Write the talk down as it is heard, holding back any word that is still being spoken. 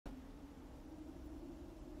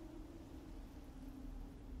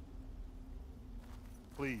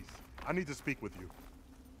Please, I need to speak with you.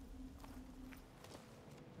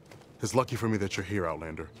 It's lucky for me that you're here,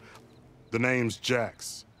 Outlander. The name's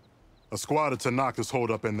Jax. A squad of Tanakh is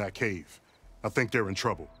holed up in that cave. I think they're in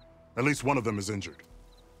trouble. At least one of them is injured.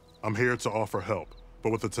 I'm here to offer help,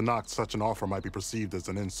 but with the Tanakh, such an offer might be perceived as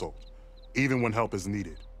an insult, even when help is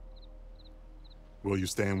needed. Will you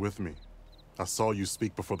stand with me? I saw you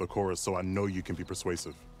speak before the chorus, so I know you can be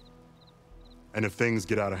persuasive. And if things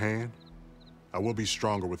get out of hand, I will be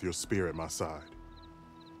stronger with your spear at my side.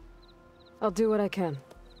 I'll do what I can.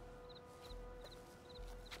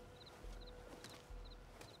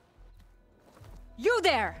 You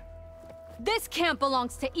there! This camp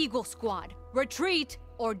belongs to Eagle Squad. Retreat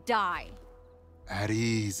or die. At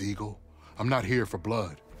ease, Eagle. I'm not here for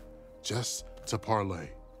blood, just to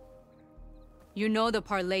parlay. You know the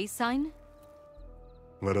parlay sign?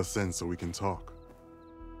 Let us in so we can talk.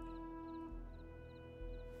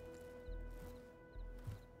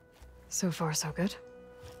 So far, so good.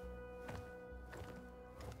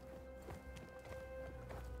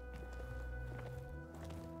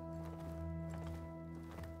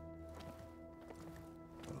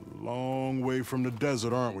 A long way from the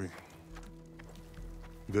desert, aren't we?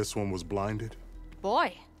 This one was blinded?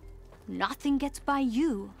 Boy, nothing gets by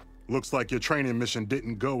you. Looks like your training mission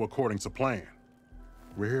didn't go according to plan.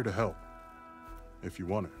 We're here to help, if you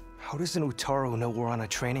want it. How does an Utaru know we're on a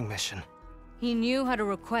training mission? He knew how to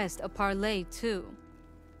request a parlay, too.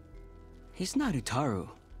 He's not Utaru.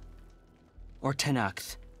 Or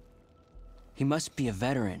Tenakth. He must be a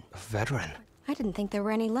veteran. A veteran? I didn't think there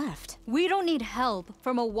were any left. We don't need help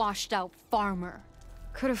from a washed-out farmer.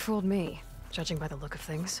 Could have fooled me, judging by the look of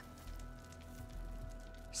things.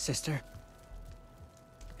 Sister,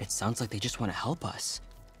 it sounds like they just want to help us.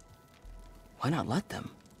 Why not let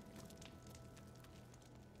them?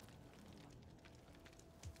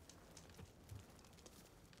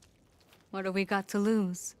 What do we got to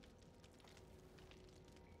lose?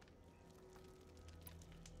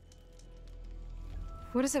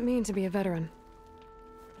 What does it mean to be a veteran?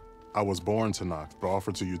 I was born Tanakh, but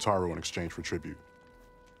offered to Utaru in exchange for tribute.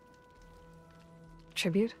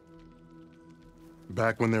 Tribute?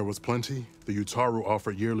 Back when there was plenty, the Utaru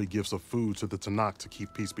offered yearly gifts of food to the Tanakh to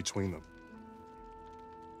keep peace between them.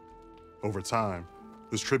 Over time,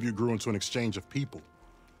 this tribute grew into an exchange of people.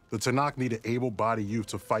 The Tanakh needed able-bodied youth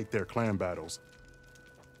to fight their clan battles,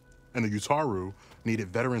 and the Utaru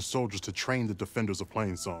needed veteran soldiers to train the defenders of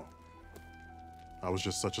Plainsong. I was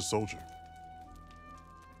just such a soldier.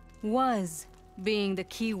 Was being the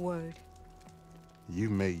key word. You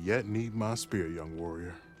may yet need my spear, young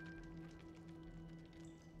warrior.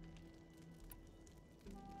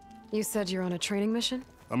 You said you're on a training mission?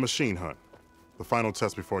 A machine hunt. The final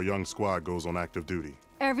test before a young squad goes on active duty.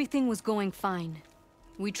 Everything was going fine.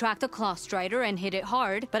 We tracked a claw strider and hit it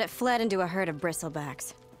hard, But it fled into a herd of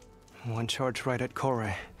bristlebacks. One charge right at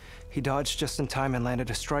Kore. He dodged just in time and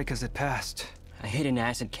landed a strike as it passed. I hit an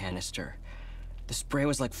acid canister. The spray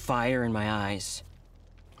was like fire in my eyes.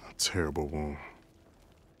 A terrible wound.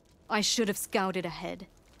 I should have scouted ahead.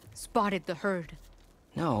 Spotted the herd.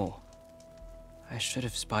 No. I should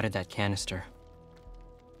have spotted that canister.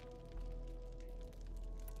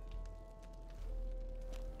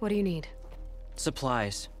 What do you need?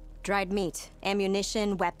 Supplies. Dried meat,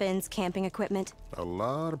 ammunition, weapons, camping equipment. A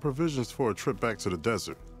lot of provisions for a trip back to the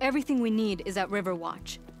desert. Everything we need is at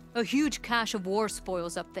Riverwatch. A huge cache of war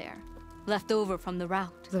spoils up there. Left over from the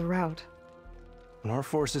route. The route. When our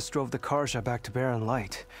forces drove the Karja back to Barren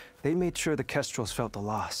Light, they made sure the Kestrels felt the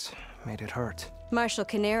loss. Made it hurt. Marshal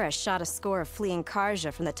Canera shot a score of fleeing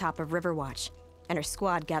Karja from the top of Riverwatch, and her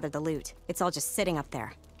squad gathered the loot. It's all just sitting up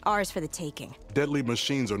there. Ours for the taking. Deadly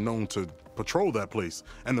machines are known to patrol that place,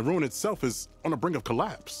 and the ruin itself is on the brink of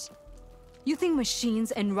collapse. You think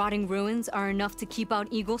machines and rotting ruins are enough to keep out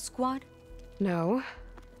Eagle Squad? No,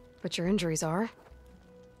 but your injuries are.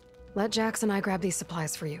 Let Jax and I grab these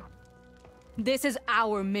supplies for you. This is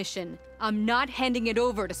our mission. I'm not handing it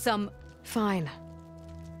over to some... Fine.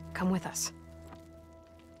 Come with us.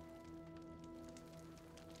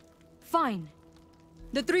 Fine.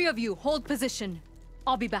 The three of you hold position.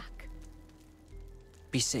 I'll be back.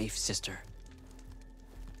 Be safe, sister.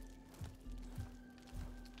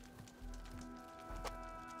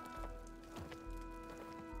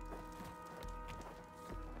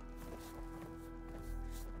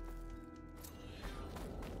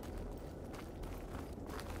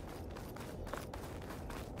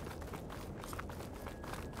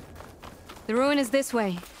 The ruin is this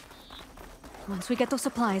way. Once we get those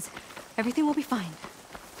supplies, everything will be fine.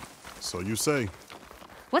 So you say.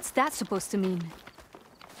 What's that supposed to mean?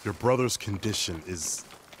 Your brother's condition is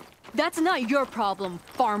That's not your problem,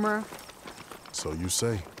 farmer. So you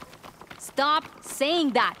say. Stop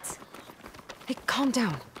saying that. Hey, calm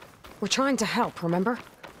down. We're trying to help, remember?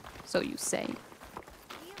 So you say.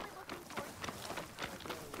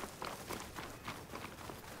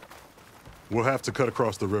 We'll have to cut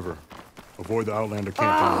across the river. Avoid the Outlander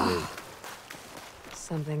camp on the road.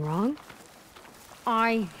 Something wrong?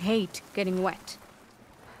 I hate getting wet.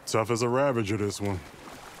 Tough as a Ravager, this one.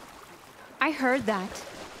 I heard that.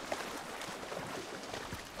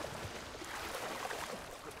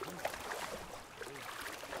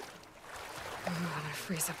 I'm gonna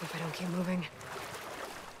freeze up if I don't keep moving.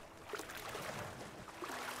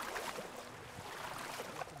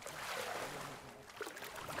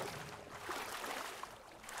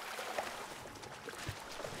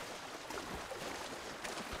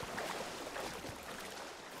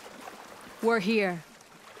 We're here.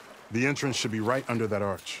 The entrance should be right under that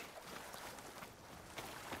arch.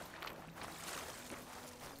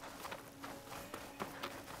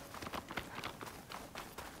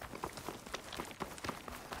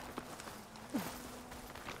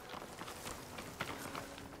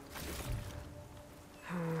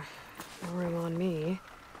 No room on me.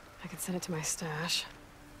 I could send it to my stash.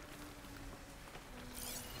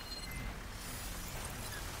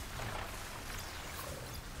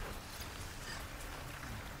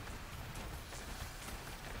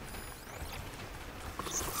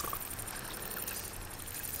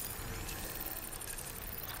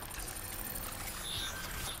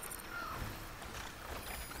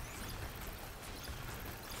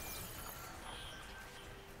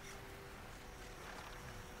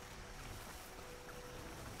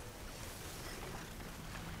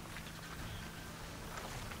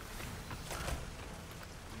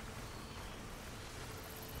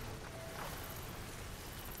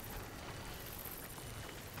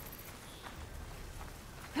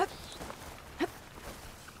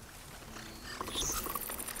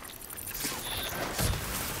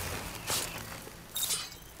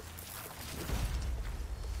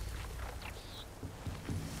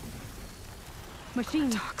 Machine.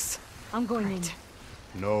 Docs. I'm going in.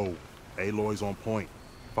 No. Aloy's on point.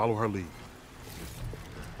 Follow her lead.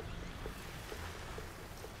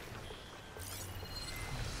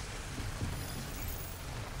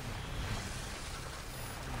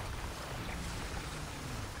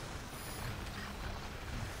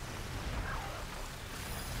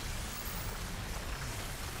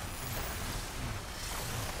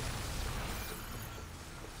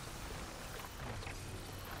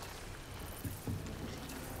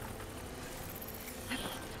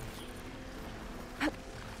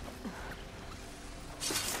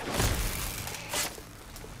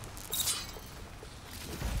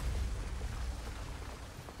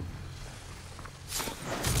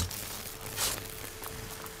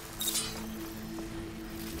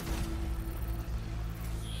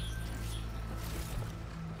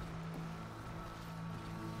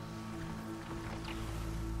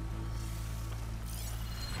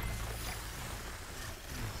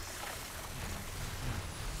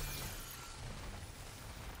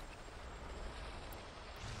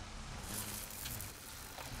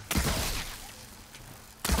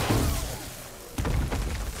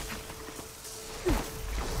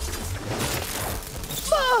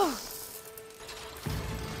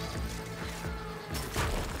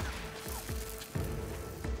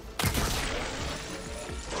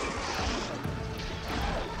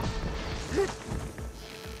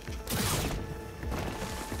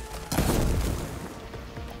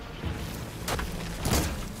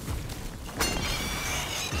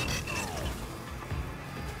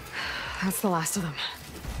 That's the last of them.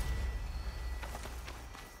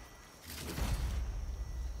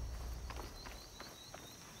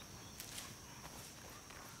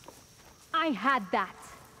 I had that.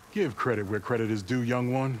 Give credit where credit is due,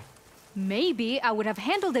 young one. Maybe I would have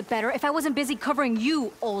handled it better if I wasn't busy covering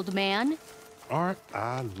you, old man. Aren't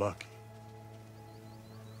I lucky?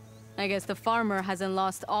 I guess the farmer hasn't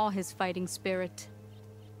lost all his fighting spirit.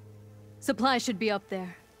 Supplies should be up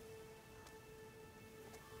there.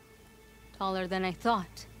 Taller than I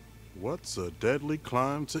thought. What's a deadly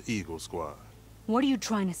climb to Eagle Squad? What are you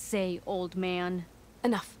trying to say, old man?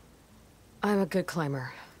 Enough. I'm a good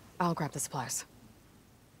climber. I'll grab the supplies.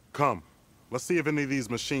 Come. Let's see if any of these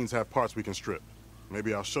machines have parts we can strip.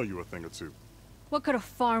 Maybe I'll show you a thing or two. What could a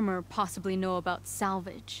farmer possibly know about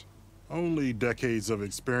salvage? Only decades of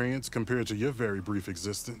experience compared to your very brief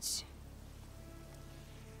existence.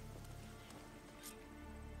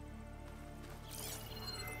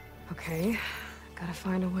 Okay, gotta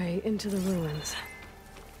find a way into the ruins.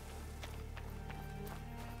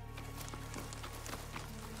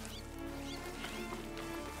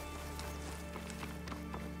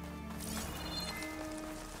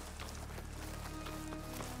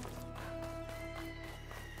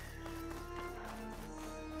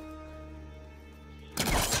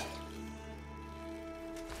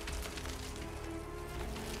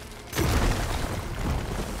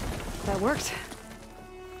 worked.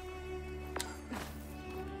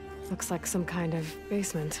 Looks like some kind of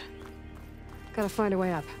basement. Gotta find a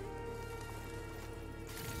way up.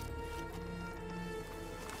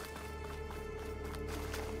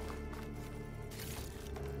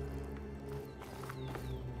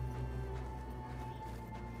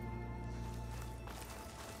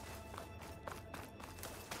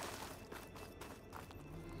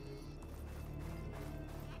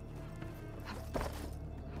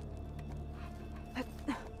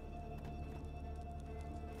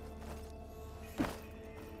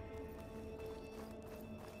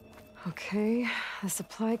 Okay, the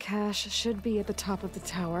supply cache should be at the top of the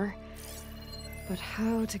tower. But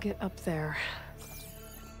how to get up there?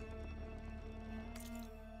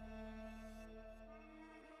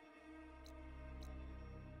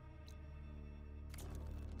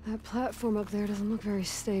 That platform up there doesn't look very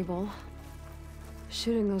stable.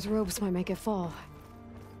 Shooting those ropes might make it fall.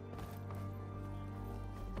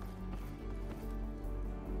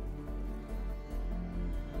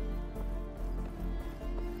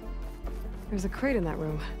 There's a crate in that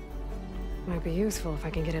room. Might be useful if I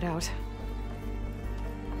can get it out.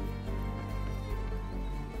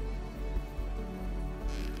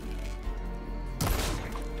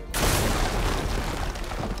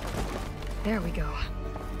 There we go.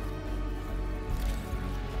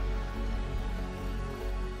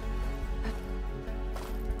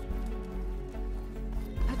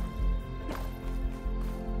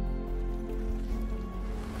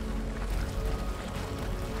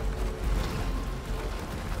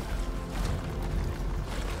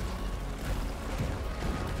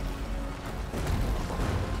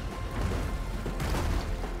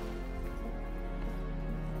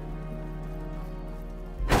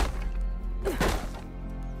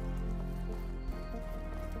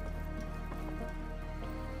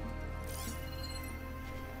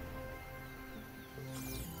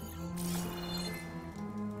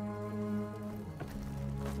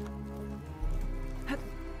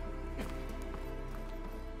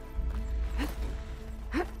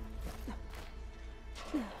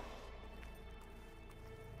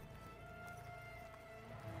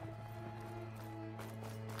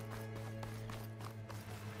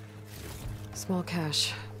 Small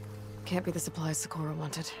cache. Can't be the supplies Socorro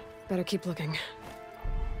wanted. Better keep looking.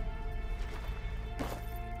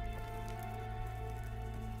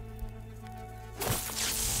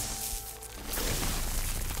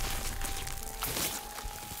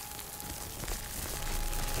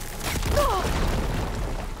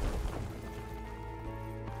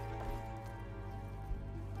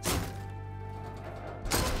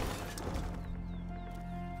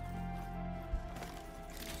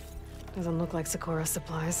 Doesn't look like Socorro's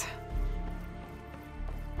supplies.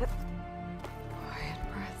 Quiet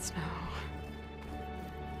breaths now.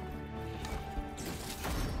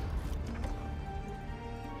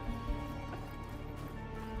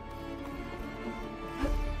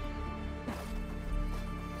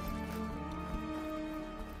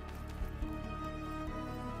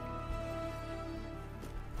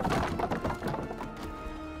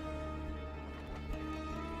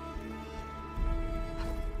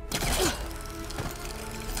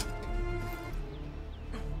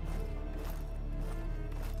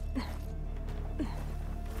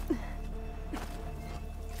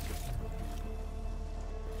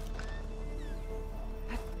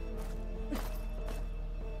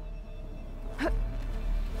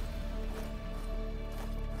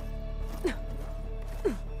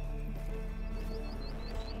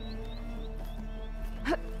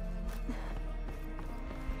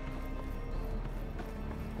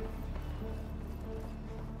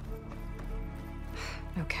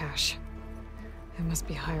 No cache. It must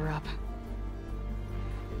be higher up.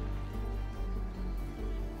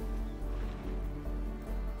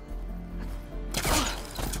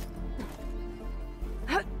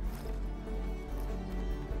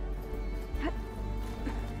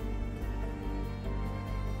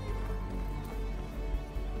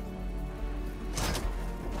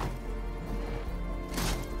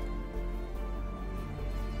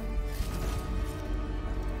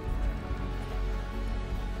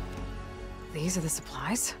 These are the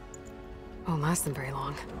supplies? Won't last them very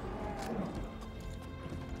long.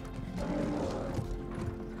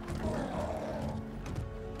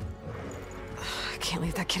 I can't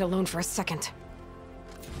leave that kid alone for a second.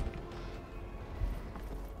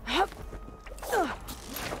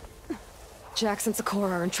 Jax and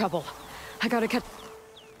Socorro are in trouble. I gotta catch...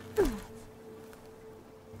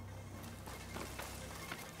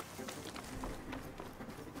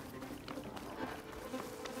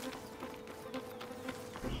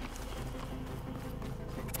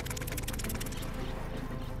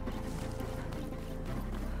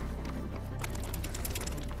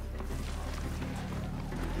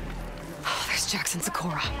 Jackson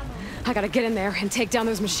Sakura. I gotta get in there and take down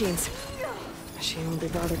those machines. Machine won't be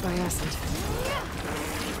bothered by acid.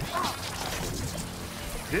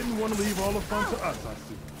 Didn't want to leave all the fun to us, I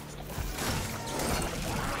see.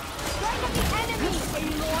 Right at the enemy,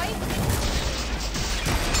 Aloy!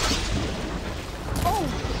 Oh,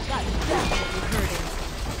 that definitely hurting.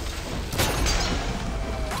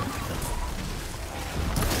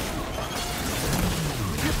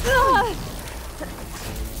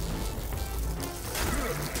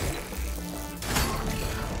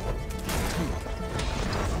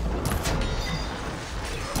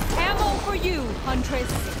 Ammo for you,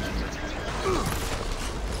 Huntress.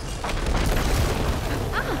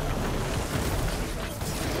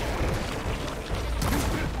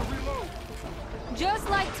 Just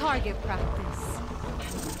like target practice.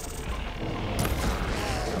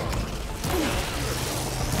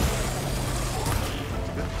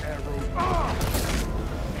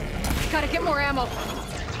 Gotta get more ammo.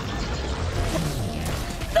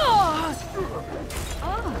 Ah!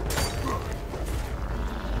 Ah.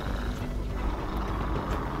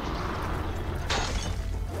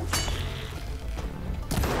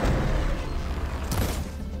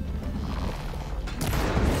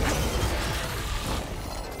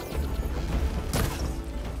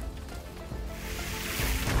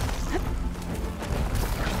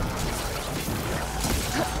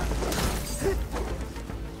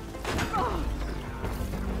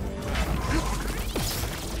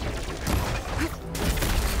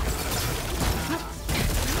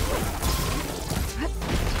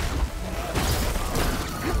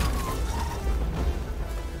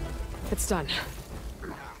 It's done.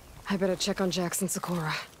 I better check on Jackson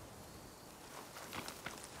Sakura.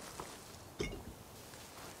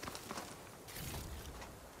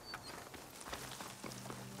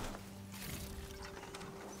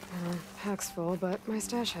 Pack's full, but my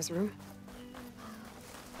stash has room.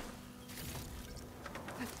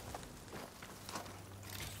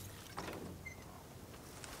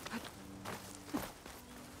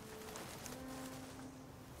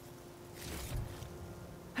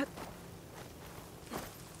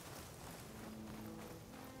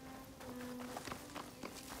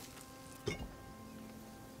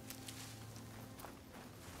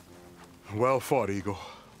 Well fought, Eagle.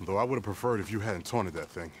 Though I would have preferred if you hadn't taunted that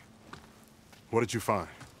thing. What did you find?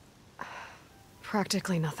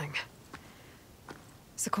 Practically nothing.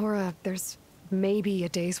 Sakura, there's maybe a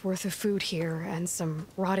day's worth of food here and some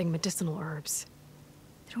rotting medicinal herbs.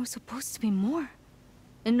 There was supposed to be more.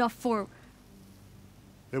 Enough for...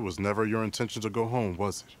 It was never your intention to go home,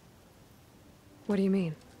 was it? What do you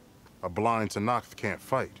mean? A blind Tenakth can't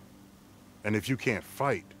fight. And if you can't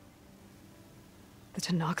fight, The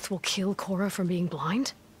Tenakth will kill Korra from being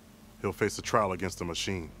blind? he'll face a trial against the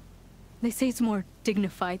machine. They say it's more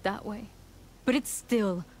dignified that way. But it's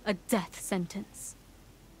still a death sentence.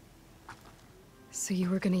 So you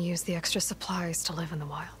were gonna use the extra supplies to live in the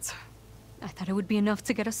wilds. I thought it would be enough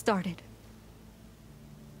to get us started.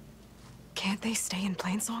 Can't they stay in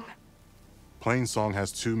Plainsong? Plainsong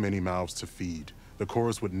has too many mouths to feed. The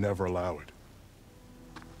chorus would never allow it.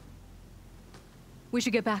 We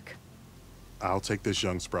should get back. I'll take this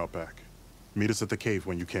young sprout back. Meet us at the cave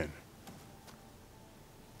when you can.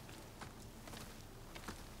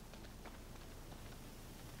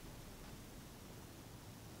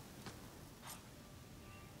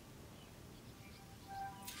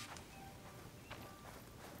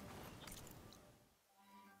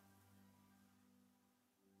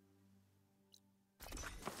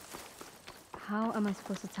 How am I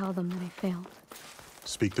supposed to tell them that I failed?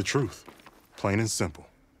 Speak the truth. Plain and simple.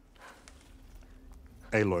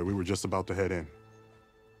 Aloy, we were just about to head in.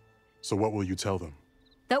 So what will you tell them?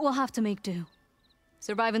 That we'll have to make do.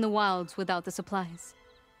 Survive in the wilds without the supplies.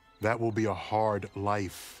 That will be a hard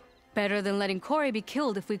life. Better than letting Corey be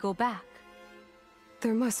killed if we go back.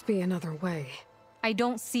 There must be another way. I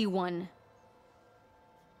don't see one.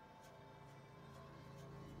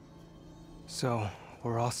 So,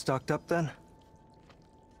 we're all stocked up then?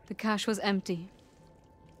 The cache was empty.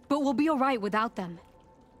 But we'll be alright without them.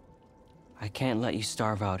 I can't let you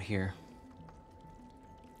starve out here.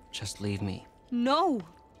 Just leave me. No!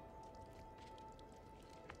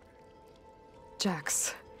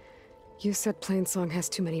 Jax, you said Plainsong has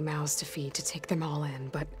too many mouths to feed to take them all in,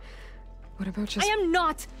 but what about just... I am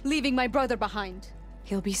not leaving my brother behind!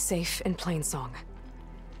 He'll be safe in Plainsong,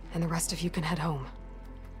 and the rest of you can head home.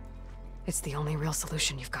 It's the only real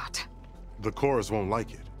solution you've got. The chorus won't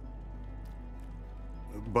like it.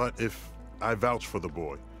 But if I vouch for the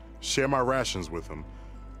boy, share my rations with him,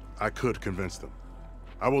 I could convince them.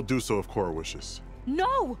 I will do so if Korra wishes.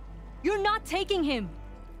 No! You're not taking him!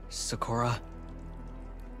 Sakura,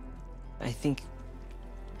 I think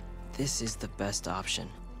this is the best option.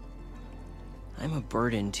 I'm a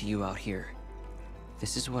burden to you out here.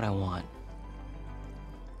 This is what I want.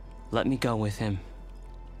 Let me go with him.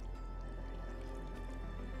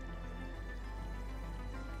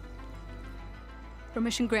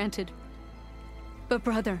 Permission granted. But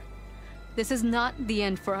brother, this is not the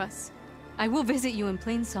end for us. I will visit you in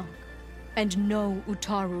Plainsong. And no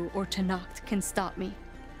Utaru or Tanakh can stop me.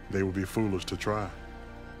 They would be foolish to try.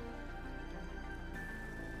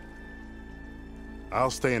 I'll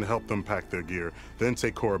stay and help them pack their gear, then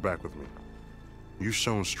take Cora back with me. You've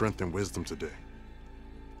shown strength and wisdom today.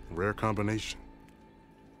 Rare combination.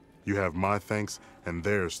 You have my thanks, and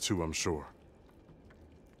theirs too, I'm sure.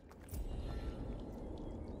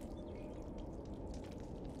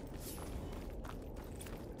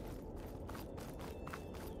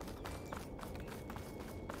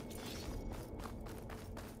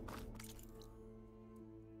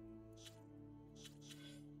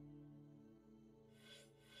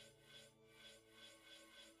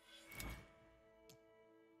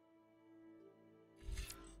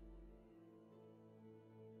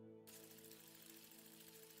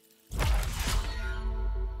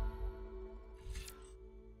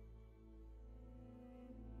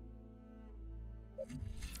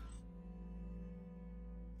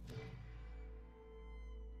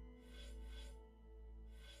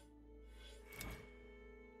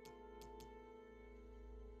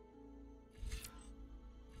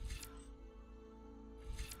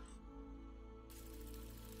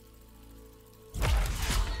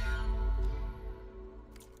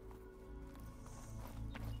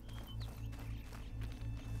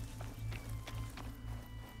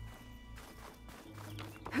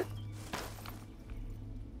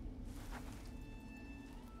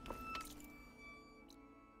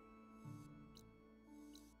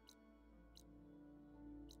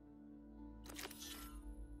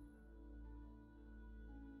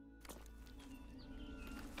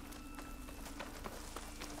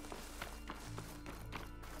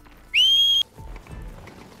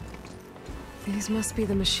 These must be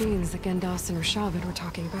the machines that Gendas and Rashavid were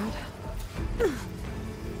talking about.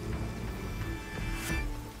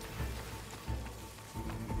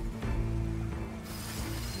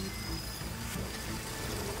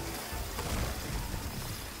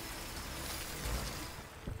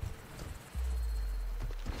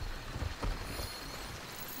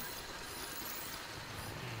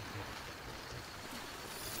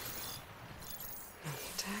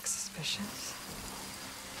 Attack suspicious.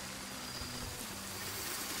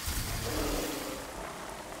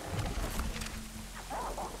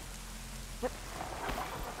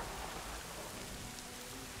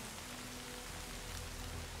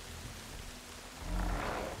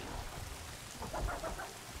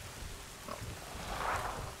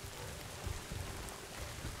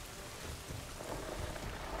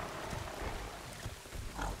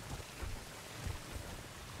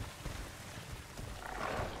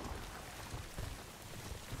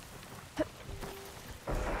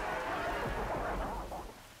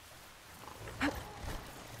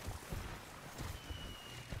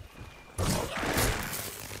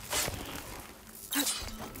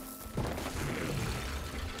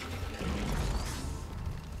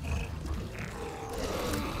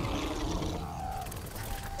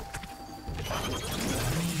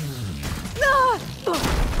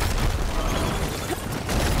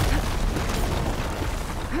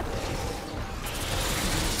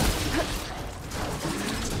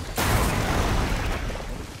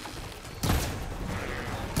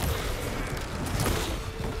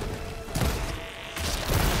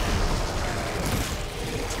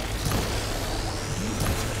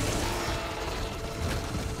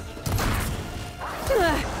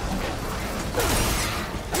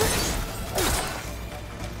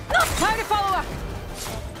 Time to follow up!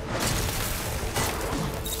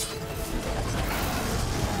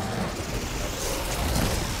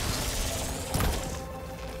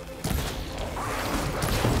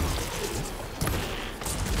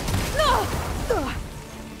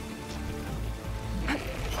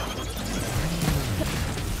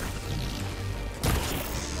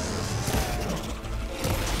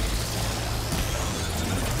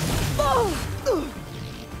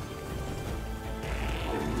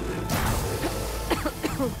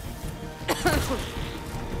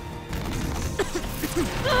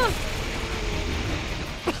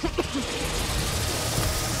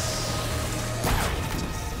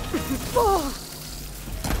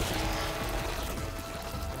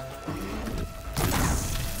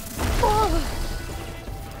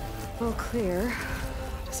 All clear.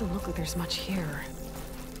 Doesn't look like there's much here.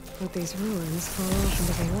 But these ruins fall off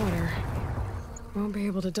into the water. Won't be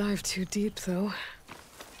able to dive too deep, though.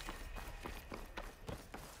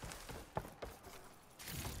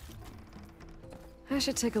 I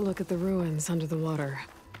should take a look at the ruins under the water.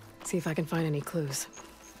 See if I can find any clues.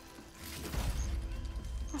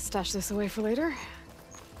 I'll stash this away for later.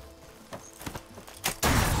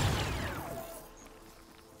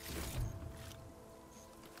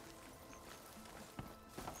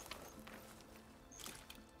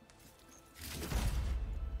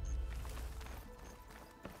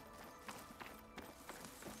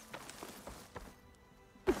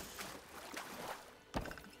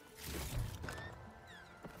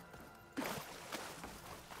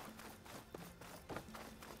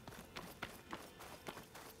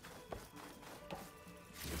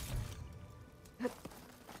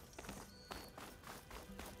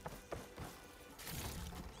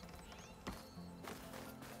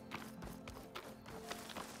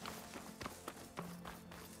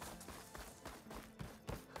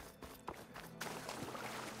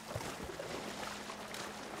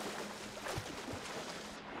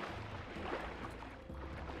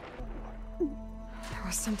 There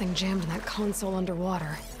was something jammed in that console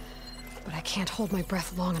underwater, but I can't hold my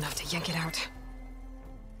breath long enough to yank it out.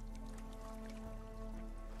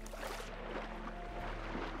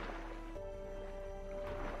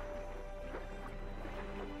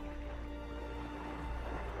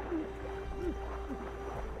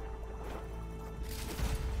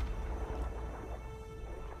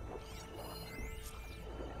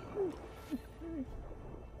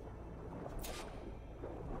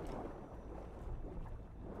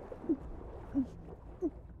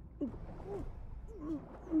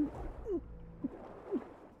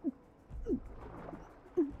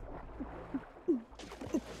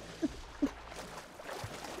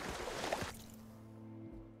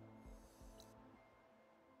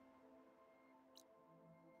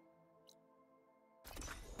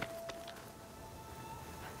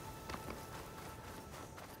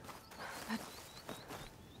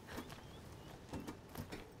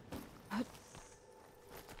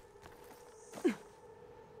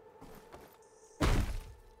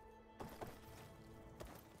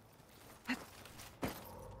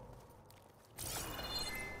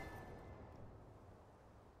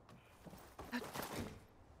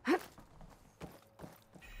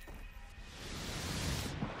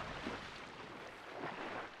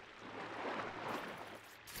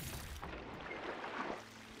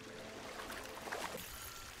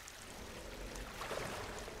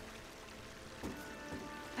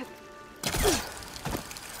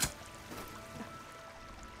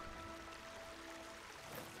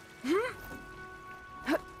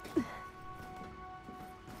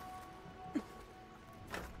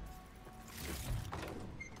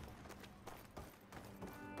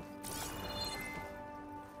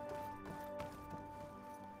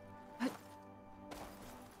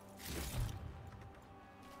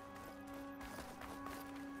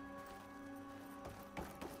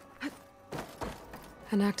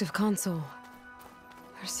 An active console.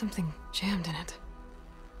 There's something jammed in it.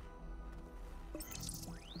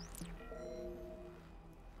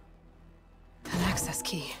 An access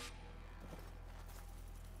key.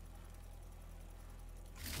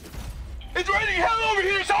 It's raining hell over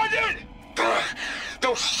here, Sergeant!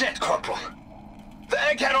 No shit, Corporal. The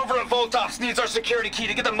egghead over at Voltops needs our security key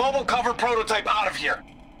to get the mobile cover prototype out of here.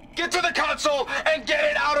 Get to the console and get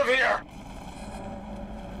it out of here!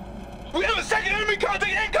 We have a second enemy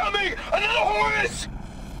contact incoming! Another Horus!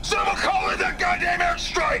 Someone call in that goddamn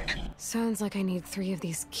airstrike! Sounds like I need 3 of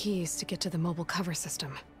these keys to get to the mobile cover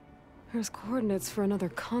system. There's coordinates for another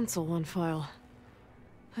console on file.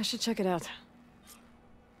 I should check it out.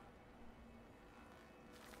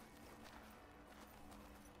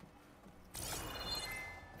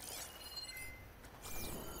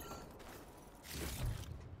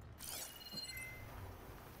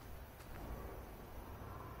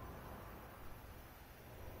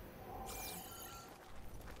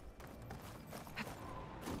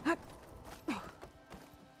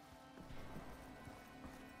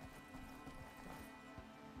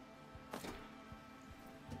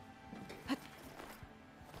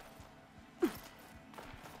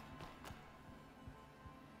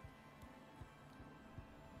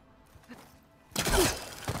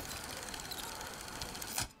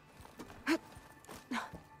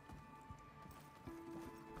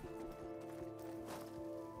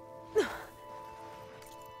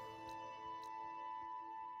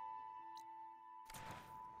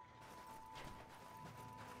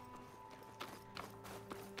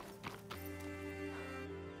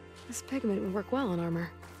 This pigment would work well on armor.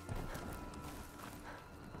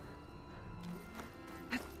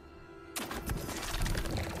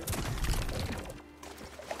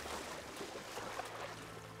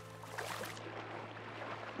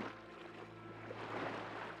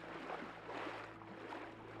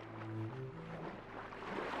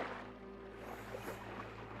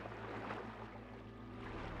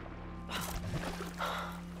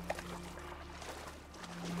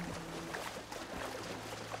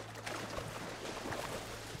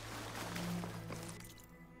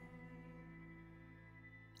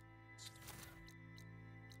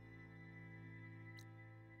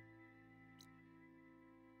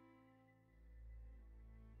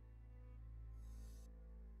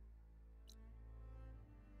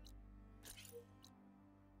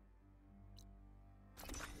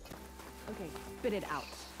 Spit it out.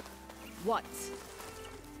 What?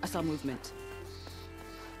 I saw movement.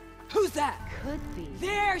 Who's that? Could be.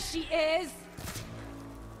 There she is!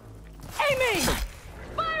 Amy!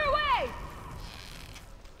 Fire away!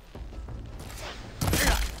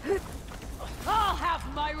 I'll have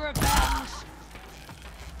my revenge!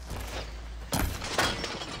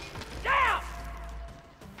 Down!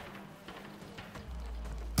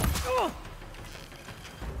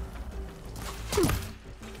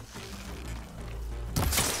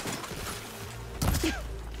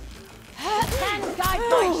 Stand guide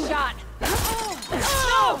my shot!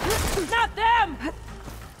 No! Not them!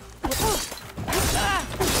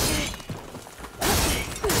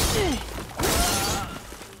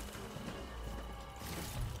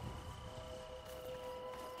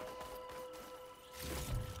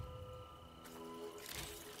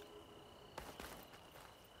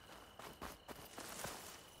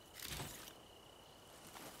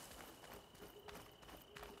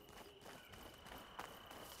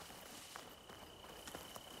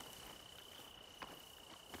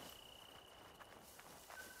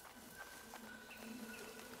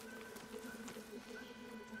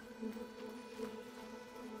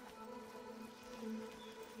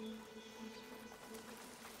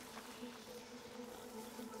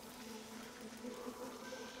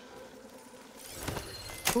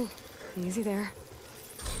 Ooh, easy there.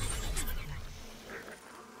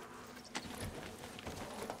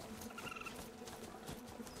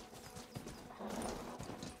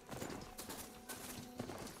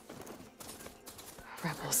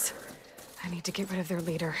 Rebels. I need to get rid of their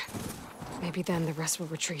leader. Maybe then the rest will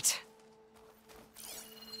retreat.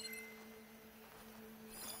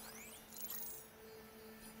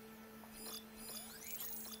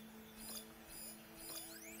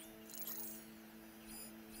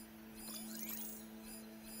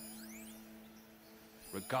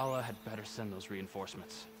 Regala had better send those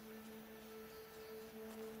reinforcements.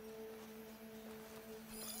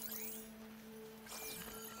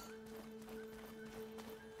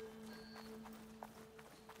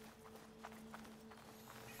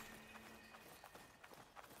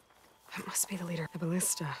 That must be the leader. The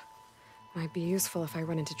ballista. Might be useful if I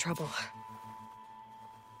run into trouble.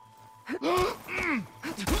 That's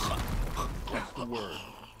the word.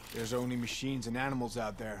 There's only machines and animals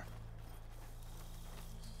out there.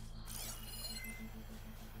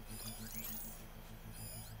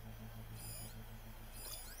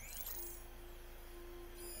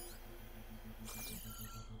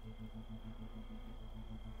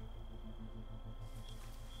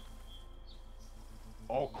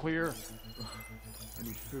 All clear? I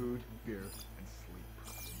need food, beer, and sleep.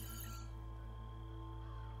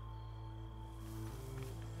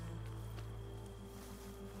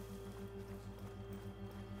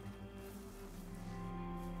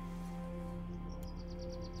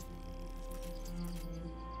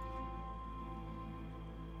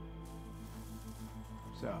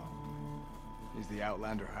 So, is the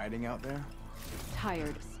Outlander hiding out there?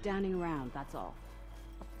 Tired, standing around, that's all.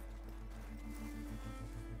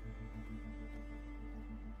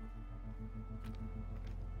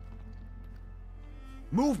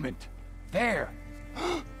 Movement! There!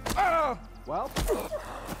 Well,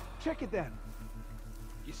 check it then.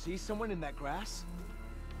 You see someone in that grass?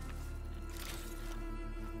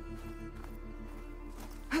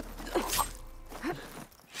 Check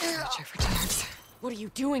for tags. What are you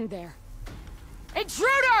doing there?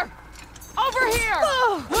 Intruder! Over here!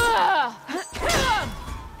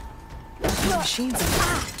 The machines in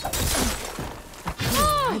there. I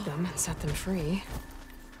could ride them and set them free.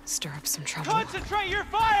 Stir up some trouble. Concentrate your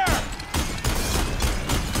fire!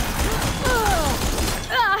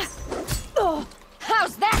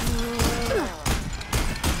 How's that?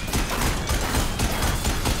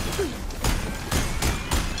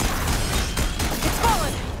 It's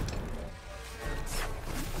fallen!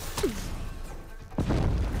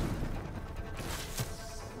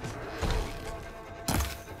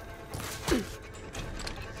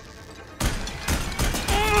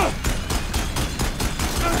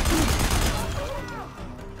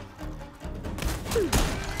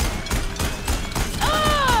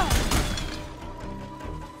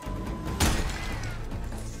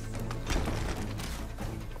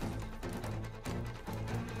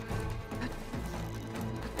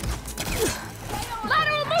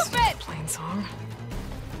 Song.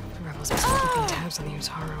 The rebels are still keeping tabs on the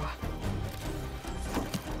Utaru.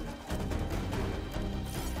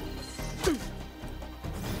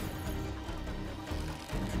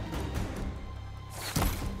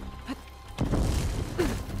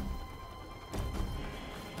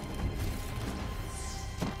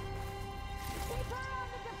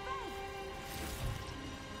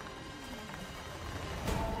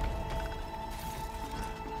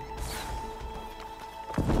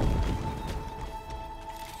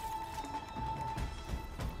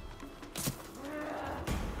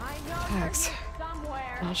 Thanks.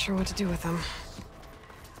 Not sure what to do with them.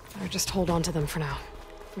 Better just hold on to them for now.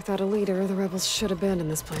 Without a leader, the rebels should abandon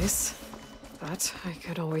this place. But I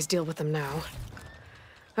could always deal with them now.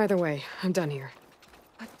 Either way, I'm done here.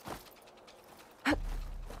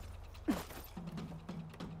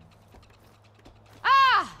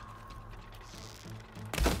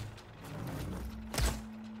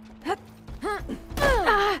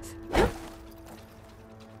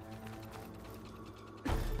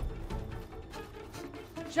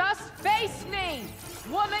 Just face me!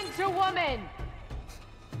 Woman to woman!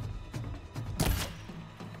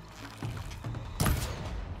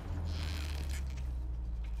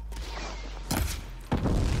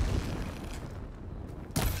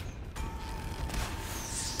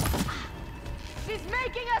 She's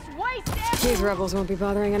making us waste it! These rebels won't be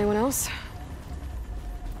bothering anyone else.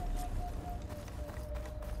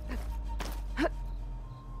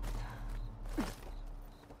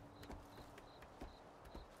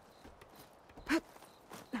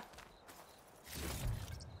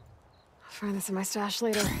 I'll find this in my stash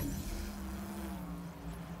later.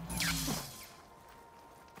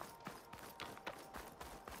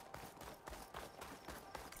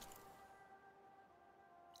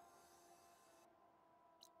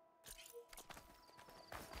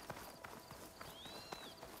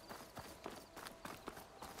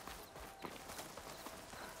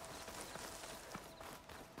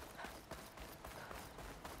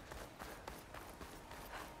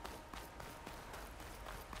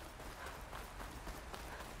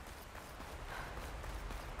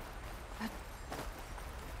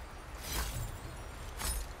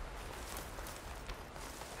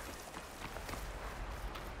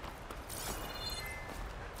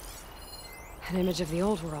 An image of the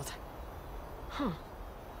old world. Huh.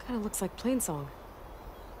 Kinda looks like Plainsong.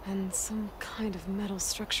 And some kind of metal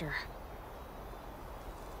structure.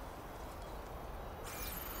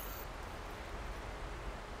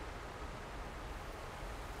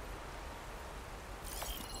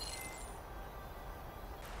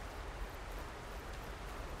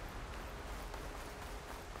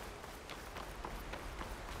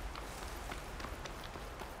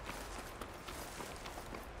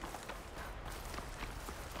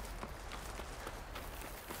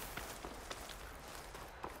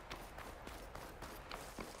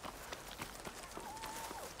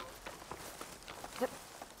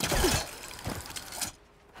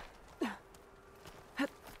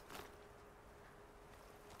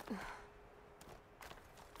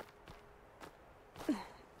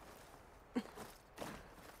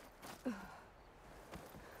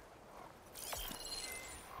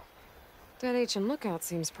 That ancient lookout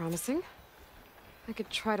seems promising. I could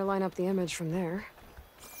try to line up the image from there.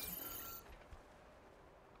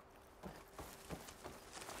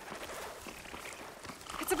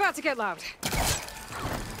 It's about to get loud.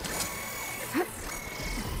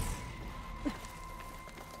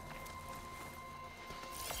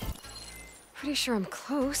 Pretty sure I'm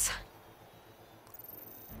close.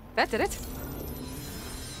 That did it.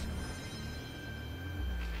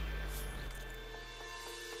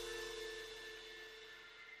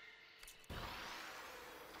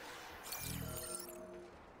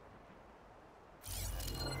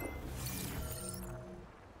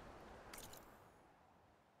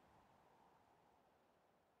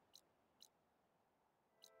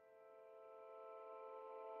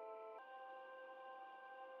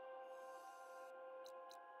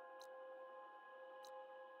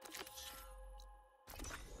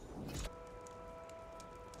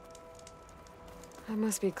 I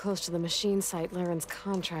must be close to the machine site Laren's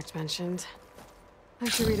contract mentioned. I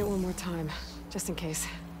should read it one more time, just in case.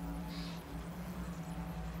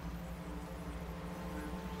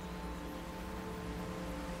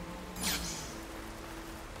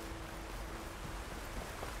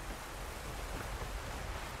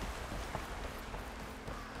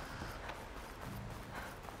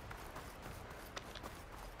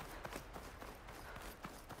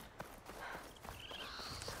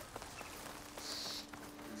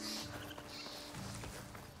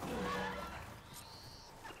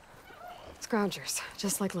 Scroungers,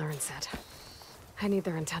 just like Laren said. I need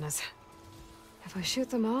their antennas. If I shoot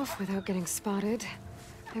them off without getting spotted,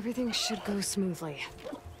 everything should go smoothly.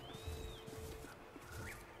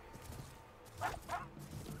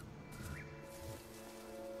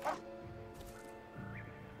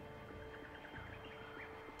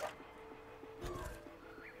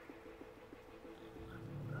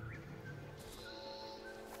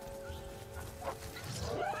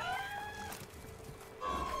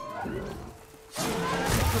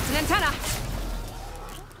 It's an antenna!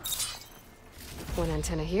 One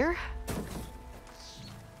antenna here.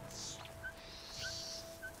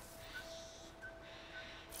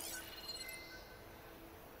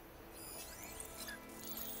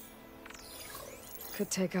 could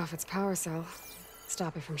take off its power cell.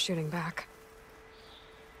 Stop it from shooting back.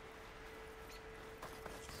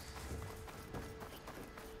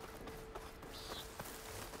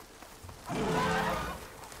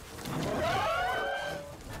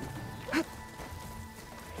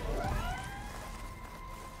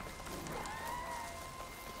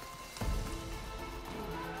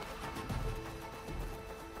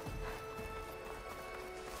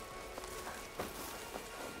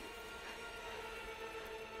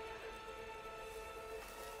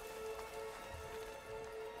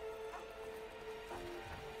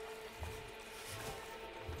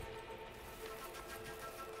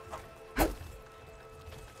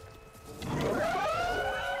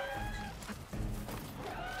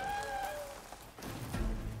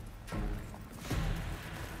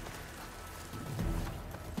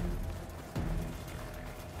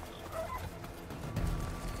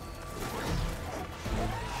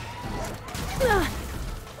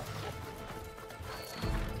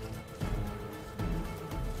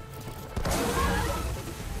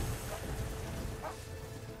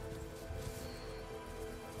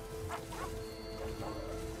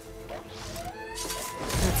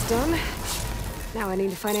 That's done. Now I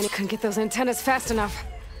need to find any who can get those antennas fast enough.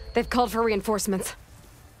 They've called for reinforcements.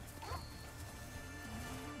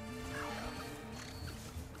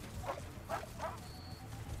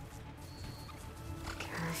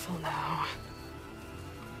 Careful now.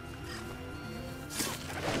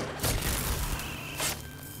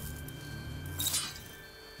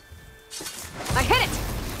 I hit it!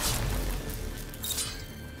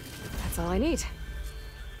 That's all I need.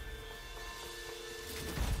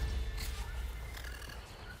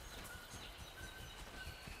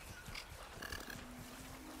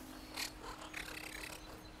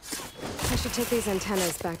 I should take these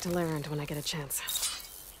antennas back to Larend when I get a chance.